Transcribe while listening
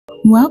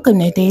Welcome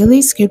to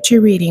Daily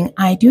Scripture Reading.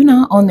 I do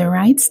not own the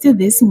rights to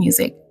this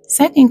music.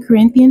 2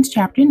 Corinthians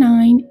chapter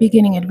 9,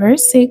 beginning at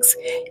verse 6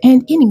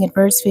 and ending at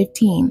verse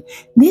 15.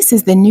 This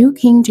is the New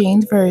King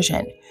James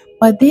Version.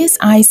 But this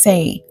I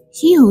say,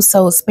 he who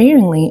sows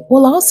sparingly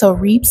will also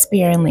reap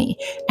sparingly,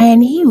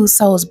 and he who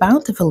sows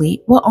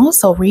bountifully will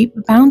also reap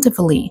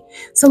bountifully.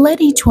 So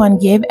let each one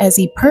give as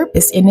he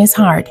purposed in his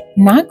heart,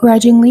 not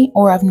grudgingly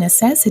or of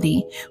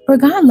necessity, for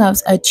God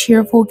loves a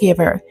cheerful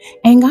giver.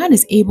 And God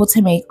is able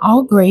to make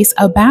all grace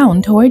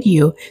abound toward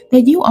you,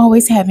 that you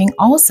always having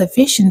all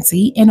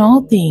sufficiency in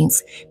all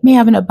things, may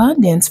have an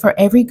abundance for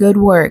every good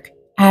work.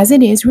 As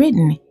it is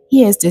written,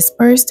 He has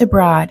dispersed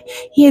abroad,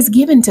 He has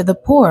given to the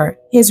poor,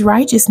 His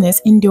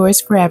righteousness endures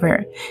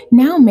forever.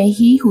 Now may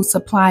He who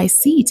supplies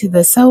seed to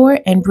the sower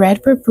and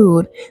bread for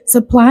food,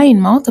 supply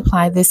and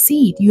multiply the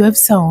seed you have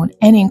sown,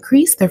 and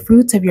increase the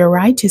fruits of your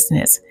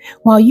righteousness,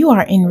 while you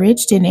are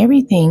enriched in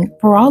everything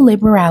for all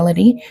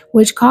liberality,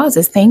 which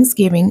causes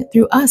thanksgiving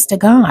through us to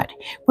God.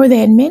 For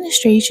the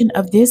administration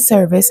of this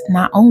service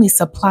not only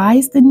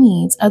supplies the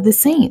needs of the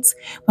saints,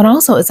 but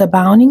also is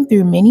abounding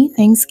through many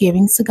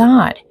thanksgivings to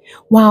God.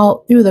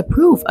 While through the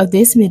proof of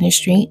this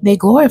ministry they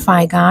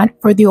glorify God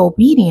for the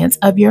obedience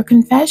of your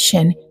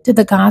confession to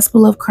the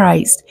gospel of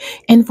Christ,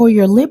 and for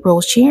your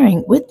liberal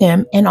sharing with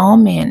them and all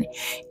men,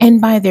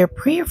 and by their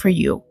prayer for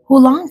you, who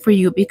long for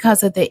you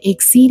because of the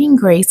exceeding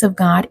grace of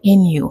God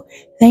in you.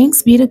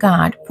 Thanks be to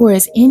God for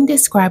His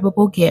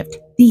indescribable gift.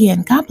 The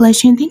end. God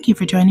bless you, and thank you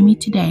for joining me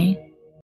today.